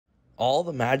All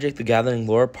the Magic the Gathering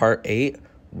Lore Part 8,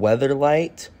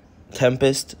 Weatherlight,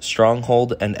 Tempest,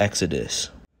 Stronghold, and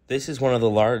Exodus. This is one of the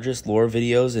largest lore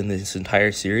videos in this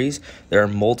entire series. There are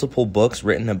multiple books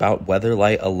written about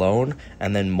Weatherlight alone,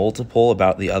 and then multiple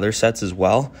about the other sets as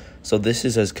well. So this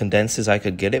is as condensed as I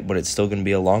could get it, but it's still going to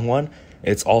be a long one.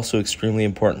 It's also extremely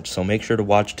important, so make sure to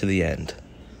watch to the end.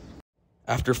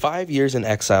 After 5 years in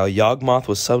exile, Yawgmoth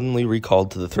was suddenly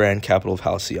recalled to the Thran capital of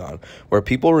Halcyon, where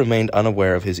people remained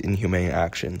unaware of his inhumane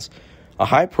actions. A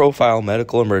high-profile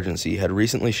medical emergency had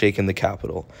recently shaken the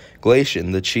capital.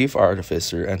 Glacian, the chief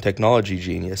artificer and technology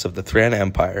genius of the Thran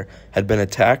Empire, had been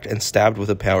attacked and stabbed with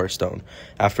a power stone,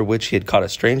 after which he had caught a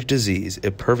strange disease,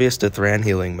 impervious to Thran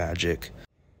healing magic.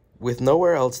 With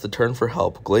nowhere else to turn for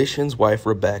help, Glacian's wife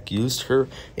Rebecca used her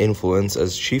influence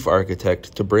as chief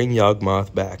architect to bring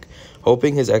Yawgmoth back,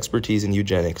 hoping his expertise in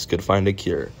eugenics could find a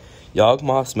cure.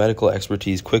 Yawgmoth's medical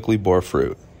expertise quickly bore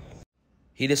fruit.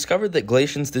 He discovered that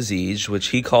Glacian's disease, which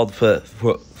he called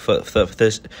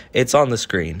it's on the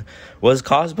screen, was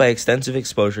caused by extensive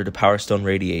exposure to Power Stone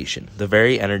radiation, the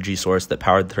very energy source that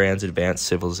powered Thran's advanced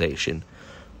civilization.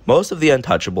 Most of the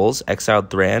Untouchables, exiled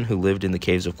Thran who lived in the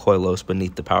caves of Koilos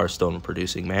beneath the Power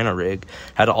Stone-producing mana rig,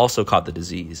 had also caught the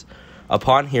disease.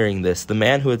 Upon hearing this, the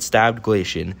man who had stabbed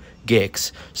Glacian,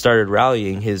 Gix, started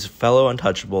rallying his fellow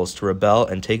Untouchables to rebel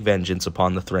and take vengeance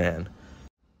upon the Thran.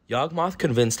 Yawgmoth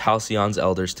convinced Halcyon's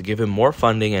elders to give him more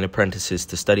funding and apprentices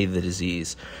to study the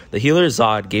disease. The healer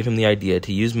Zod gave him the idea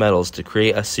to use metals to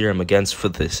create a serum against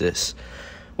phthisis.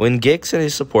 When Gix and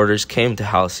his supporters came to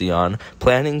Halcyon,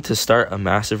 planning to start a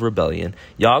massive rebellion,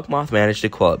 Yawgmoth managed to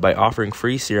quell it by offering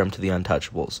free serum to the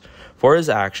Untouchables. For his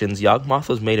actions, Yawgmoth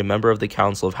was made a member of the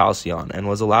Council of Halcyon and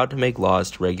was allowed to make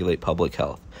laws to regulate public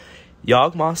health.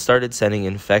 Yawgmoth started sending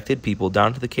infected people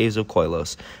down to the caves of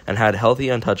Koilos and had healthy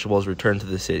Untouchables return to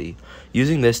the city,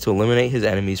 using this to eliminate his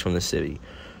enemies from the city.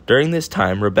 During this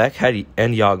time, Rebecca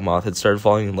and Yawgmoth had started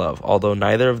falling in love, although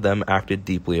neither of them acted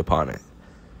deeply upon it.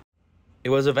 It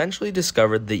was eventually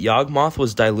discovered that Yawgmoth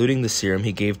was diluting the serum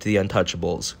he gave to the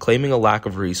Untouchables, claiming a lack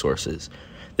of resources.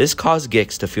 This caused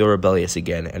Gix to feel rebellious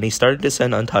again, and he started to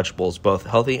send Untouchables, both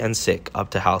healthy and sick,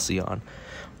 up to Halcyon.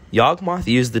 Yawgmoth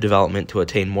used the development to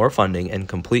attain more funding and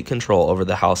complete control over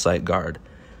the Halcite Guard.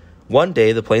 One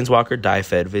day, the planeswalker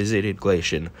Dyfed visited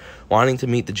Glacian, wanting to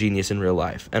meet the genius in real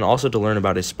life, and also to learn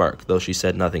about his spark, though she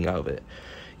said nothing of it.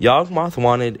 Yawgmoth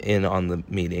wanted in on the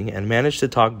meeting and managed to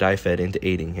talk Dyfed into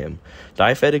aiding him.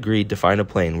 Dyfed agreed to find a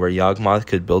plane where Yawgmoth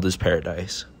could build his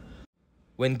paradise.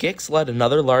 When Gix led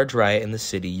another large riot in the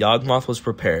city, Yawgmoth was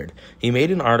prepared. He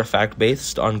made an artifact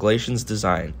based on Glacian's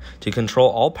design to control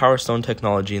all Power Stone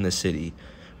technology in the city.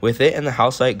 With it and the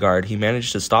Halcite Guard, he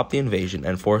managed to stop the invasion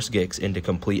and force Gix into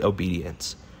complete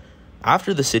obedience.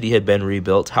 After the city had been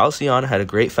rebuilt, Halcyon had a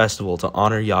great festival to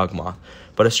honor Yawgmoth,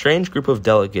 but a strange group of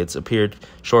delegates appeared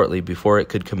shortly before it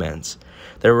could commence.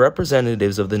 They were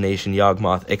representatives of the nation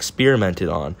Yawgmoth experimented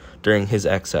on during his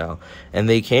exile, and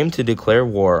they came to declare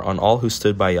war on all who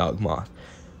stood by Yawgmoth.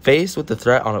 Faced with the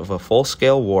threat of a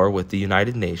full-scale war with the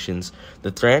United Nations,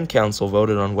 the Thran Council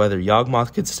voted on whether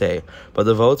Yawgmoth could stay, but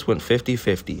the votes went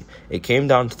 50-50. It came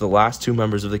down to the last two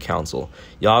members of the council,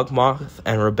 Yawgmoth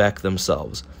and Rebecca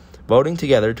themselves. Voting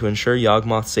together to ensure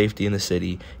Yawgmoth's safety in the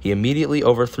city, he immediately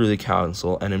overthrew the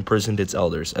council and imprisoned its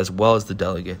elders, as well as the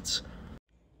delegates.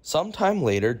 Sometime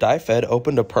later, Dyfed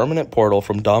opened a permanent portal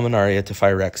from Dominaria to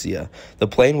Phyrexia, the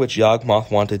plane which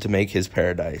Yawgmoth wanted to make his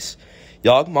paradise.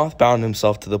 Yawgmoth bound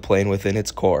himself to the plane within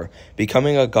its core,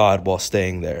 becoming a god while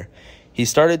staying there. He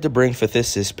started to bring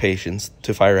phthisis patients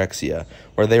to Phyrexia,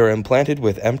 where they were implanted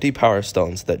with empty power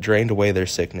stones that drained away their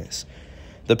sickness.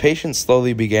 The patients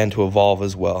slowly began to evolve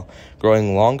as well,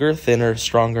 growing longer, thinner,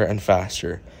 stronger, and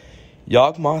faster.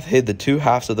 Yawgmoth hid the two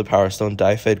halves of the Power Stone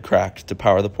Dyfed cracked to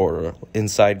power the portal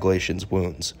inside Glacian's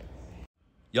wounds.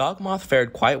 Yawgmoth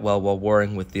fared quite well while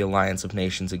warring with the alliance of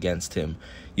nations against him.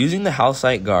 Using the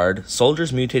Halcite Guard,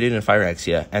 soldiers mutated in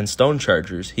Phyrexia, and stone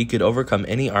chargers, he could overcome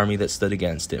any army that stood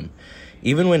against him.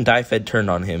 Even when Dyfed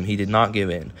turned on him, he did not give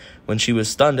in. When she was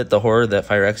stunned at the horror that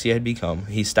Phyrexia had become,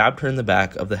 he stabbed her in the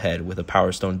back of the head with a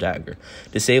Power Stone dagger,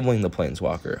 disabling the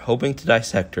Planeswalker, hoping to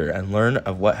dissect her and learn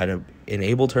of what had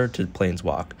enabled her to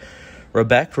Planeswalk.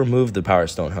 Rebecca removed the Power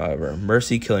Stone, however,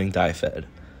 mercy killing Dyfed.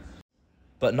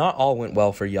 But not all went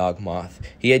well for Yawgmoth.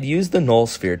 He had used the Null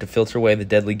Sphere to filter away the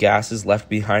deadly gases left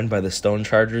behind by the Stone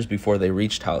Chargers before they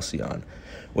reached Halcyon.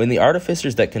 When the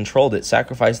artificers that controlled it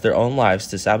sacrificed their own lives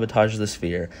to sabotage the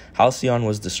sphere, Halcyon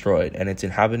was destroyed, and its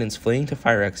inhabitants fleeing to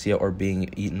Phyrexia or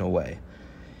being eaten away.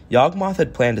 Yawgmoth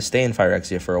had planned to stay in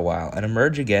Phyrexia for a while and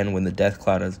emerge again when the death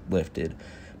cloud had lifted,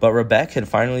 But Rebek had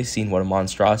finally seen what a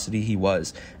monstrosity he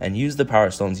was, and used the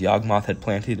Power Stones Yawgmoth had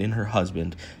planted in her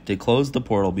husband to close the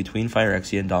portal between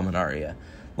Phyrexia and Dominaria,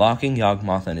 locking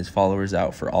Yawgmoth and his followers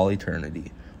out for all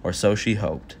eternity, or so she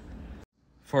hoped.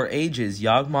 For ages,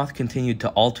 Yawgmoth continued to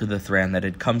alter the Thran that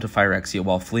had come to Phyrexia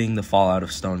while fleeing the fallout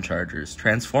of Stone Chargers,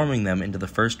 transforming them into the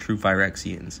first true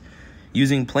Phyrexians.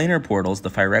 Using planar portals, the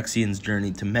Phyrexians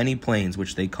journeyed to many planes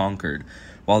which they conquered,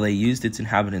 while they used its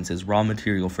inhabitants as raw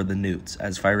material for the Newts,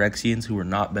 as Phyrexians who were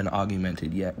not been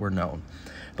augmented yet were known.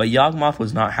 But Yawgmoth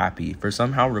was not happy, for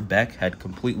somehow Rebek had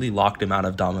completely locked him out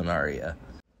of Dominaria.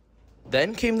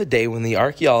 Then came the day when the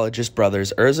archaeologist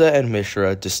brothers Urza and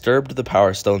Mishra disturbed the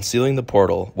Power Stone sealing the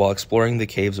portal while exploring the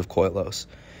caves of Koilos.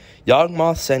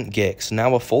 Yawgmoth sent Gix,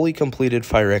 now a fully completed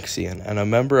Phyrexian and a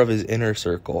member of his inner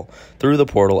circle, through the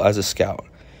portal as a scout.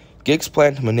 Gix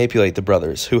planned to manipulate the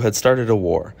brothers, who had started a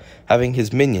war, having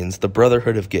his minions, the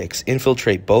Brotherhood of Gix,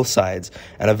 infiltrate both sides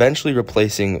and eventually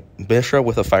replacing Mishra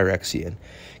with a Phyrexian.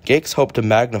 Gix hoped to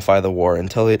magnify the war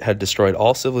until it had destroyed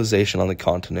all civilization on the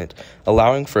continent,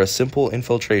 allowing for a simple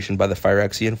infiltration by the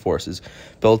Phyrexian forces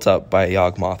built up by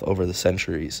Yawgmoth over the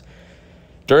centuries.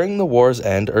 During the war's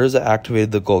end, Urza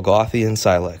activated the Golgothian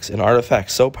Silex, an artifact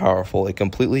so powerful it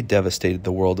completely devastated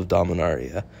the world of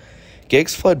Dominaria.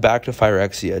 Gix fled back to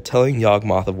Phyrexia, telling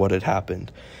Yawgmoth of what had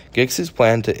happened. Gix's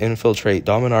plan to infiltrate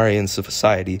Dominarian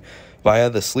society via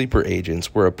the sleeper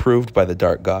agents were approved by the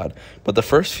Dark God, but the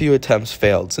first few attempts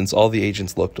failed since all the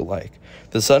agents looked alike.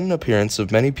 The sudden appearance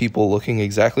of many people looking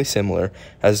exactly similar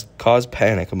has caused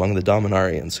panic among the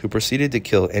Dominarians, who proceeded to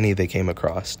kill any they came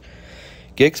across.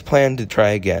 Gix planned to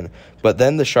try again, but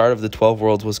then the Shard of the 12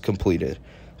 Worlds was completed.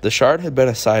 The shard had been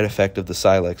a side effect of the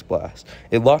Silex blast.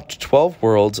 It locked 12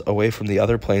 worlds away from the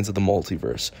other planes of the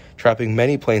multiverse, trapping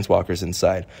many planeswalkers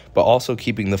inside, but also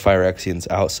keeping the Phyrexians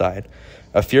outside.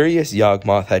 A furious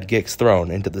Yawgmoth had Gix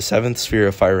thrown into the 7th sphere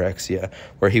of Phyrexia,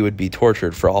 where he would be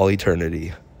tortured for all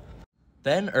eternity.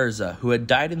 Then Urza, who had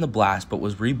died in the blast but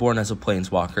was reborn as a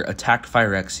planeswalker, attacked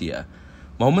Phyrexia.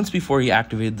 Moments before he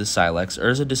activated the Silex,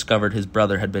 Urza discovered his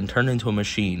brother had been turned into a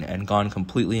machine and gone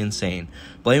completely insane,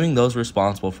 blaming those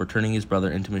responsible for turning his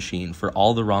brother into machine for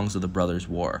all the wrongs of the brothers'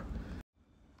 war.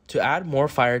 To add more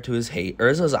fire to his hate,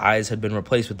 Urza's eyes had been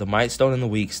replaced with the Might Stone and the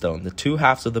Weak Stone, the two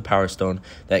halves of the Power Stone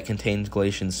that contained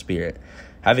Glacian's spirit.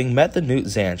 Having met the Newt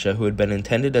Xantia, who had been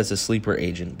intended as a sleeper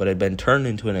agent but had been turned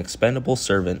into an expendable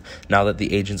servant now that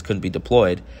the agents couldn't be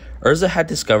deployed, Urza had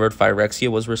discovered Phyrexia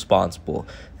was responsible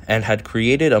and had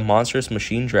created a monstrous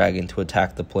machine dragon to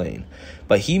attack the plane,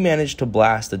 but he managed to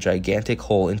blast a gigantic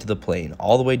hole into the plane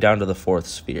all the way down to the 4th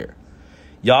sphere.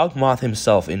 Yawgmoth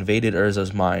himself invaded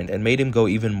Urza's mind and made him go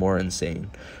even more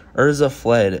insane. Urza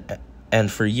fled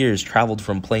and for years traveled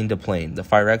from plane to plane, the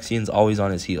Phyrexians always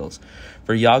on his heels,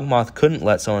 for Yawgmoth couldn't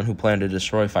let someone who planned to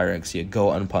destroy Phyrexia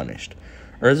go unpunished.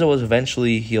 Urza was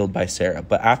eventually healed by Serra,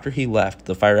 but after he left,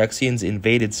 the Phyrexians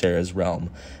invaded Serra's realm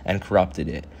and corrupted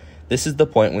it. This is the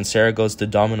point when Serra goes to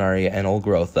Dominaria and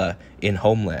Olgrotha in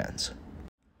Homelands.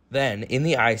 Then, in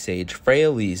the Ice Age,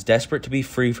 Freyalise, desperate to be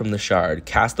free from the Shard,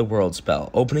 cast the World Spell,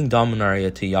 opening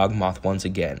Dominaria to Yawgmoth once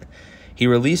again. He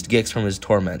released Gix from his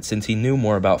torment, since he knew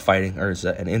more about fighting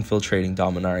Urza and infiltrating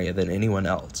Dominaria than anyone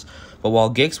else. But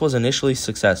while Gix was initially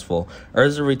successful,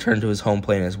 Urza returned to his home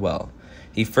plane as well.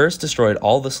 He first destroyed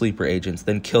all the sleeper agents,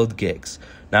 then killed Gix.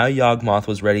 Now Yawgmoth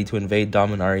was ready to invade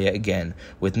Dominaria again,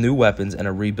 with new weapons and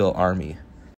a rebuilt army.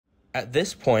 At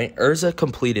this point, Urza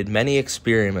completed many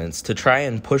experiments to try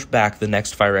and push back the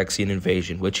next Phyrexian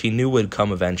invasion, which he knew would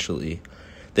come eventually.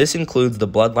 This includes the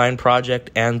Bloodline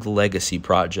Project and the Legacy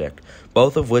Project,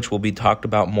 both of which will be talked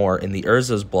about more in the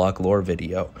Urza's Block lore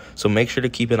video, so make sure to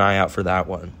keep an eye out for that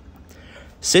one.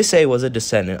 Sisay was a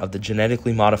descendant of the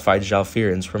genetically modified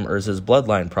Zhalfirins from Urza's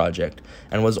Bloodline Project,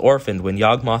 and was orphaned when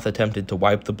Yawgmoth attempted to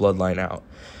wipe the bloodline out.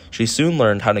 She soon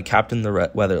learned how to captain the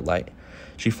Weatherlight.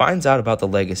 She finds out about the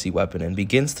legacy weapon and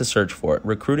begins to search for it,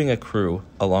 recruiting a crew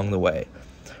along the way.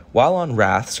 While on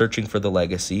Wrath searching for the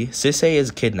legacy, Sisay is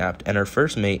kidnapped and her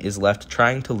first mate is left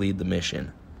trying to lead the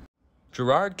mission.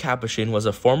 Gerard Capuchin was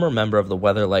a former member of the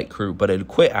Weatherlight crew but had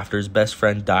quit after his best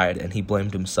friend died and he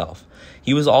blamed himself.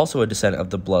 He was also a descendant of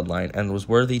the Bloodline and was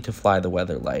worthy to fly the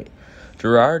Weatherlight.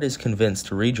 Gerard is convinced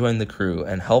to rejoin the crew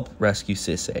and help rescue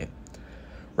Sisay.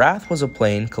 Wrath was a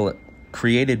plane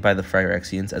created by the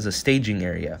Phyrexians as a staging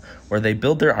area where they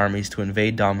build their armies to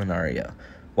invade Dominaria.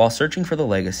 While searching for the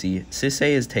legacy,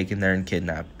 Sisay is taken there and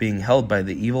kidnapped, being held by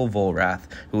the evil Volrath,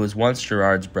 who was once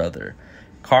Gerard's brother.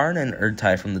 Karn and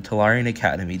Erdtai from the Tolarian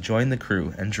Academy join the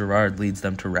crew, and Gerard leads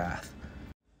them to Wrath.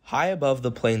 High above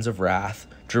the plains of Wrath,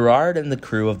 Gerard and the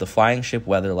crew of the flying ship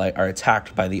Weatherlight are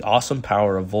attacked by the awesome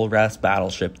power of Volrath's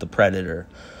battleship, the Predator.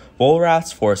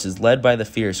 Volrath's forces, led by the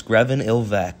fierce Grevin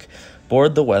Ilvek,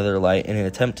 board the Weatherlight in an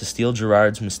attempt to steal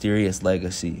Gerard's mysterious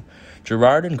legacy.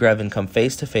 Gerard and Grevin come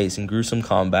face to face in gruesome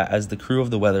combat as the crew of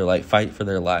the Weatherlight fight for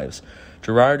their lives.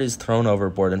 Gerard is thrown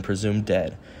overboard and presumed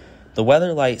dead. The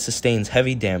Weatherlight sustains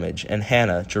heavy damage, and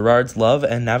Hannah, Gerard's love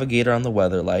and navigator on the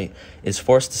Weatherlight, is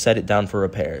forced to set it down for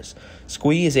repairs.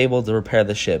 Squee is able to repair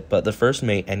the ship, but the first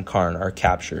mate and Karn are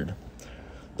captured.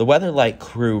 The Weatherlight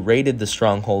crew raided the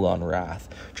stronghold on Wrath,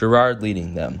 Gerard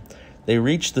leading them. They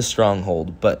reach the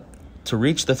stronghold, but to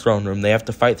reach the throne room, they have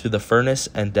to fight through the furnace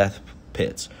and death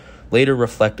pits, later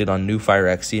reflected on New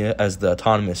Phyrexia as the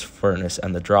autonomous furnace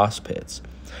and the dross pits.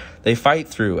 They fight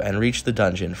through and reach the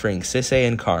dungeon, freeing Sisay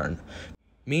and Karn.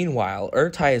 Meanwhile,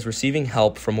 Urtai is receiving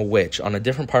help from a witch on a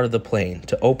different part of the plane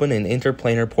to open an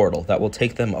interplanar portal that will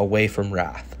take them away from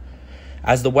Wrath.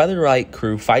 As the Weatherlight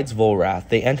crew fights Volrath,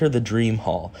 they enter the Dream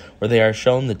Hall, where they are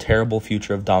shown the terrible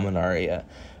future of Dominaria.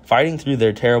 Fighting through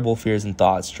their terrible fears and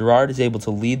thoughts, Gerard is able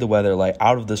to lead the Weatherlight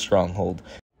out of the stronghold.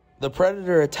 The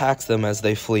Predator attacks them as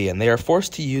they flee, and they are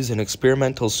forced to use an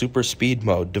experimental super speed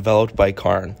mode developed by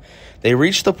Karn. They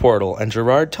reach the portal, and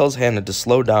Gerard tells Hannah to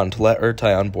slow down to let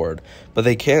Urtai on board, but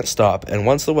they can't stop, and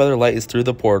once the Weatherlight is through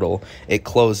the portal, it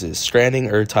closes, stranding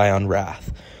Urtai on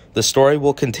Wrath. The story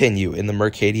will continue in the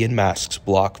Mercadian Masks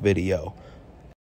block video.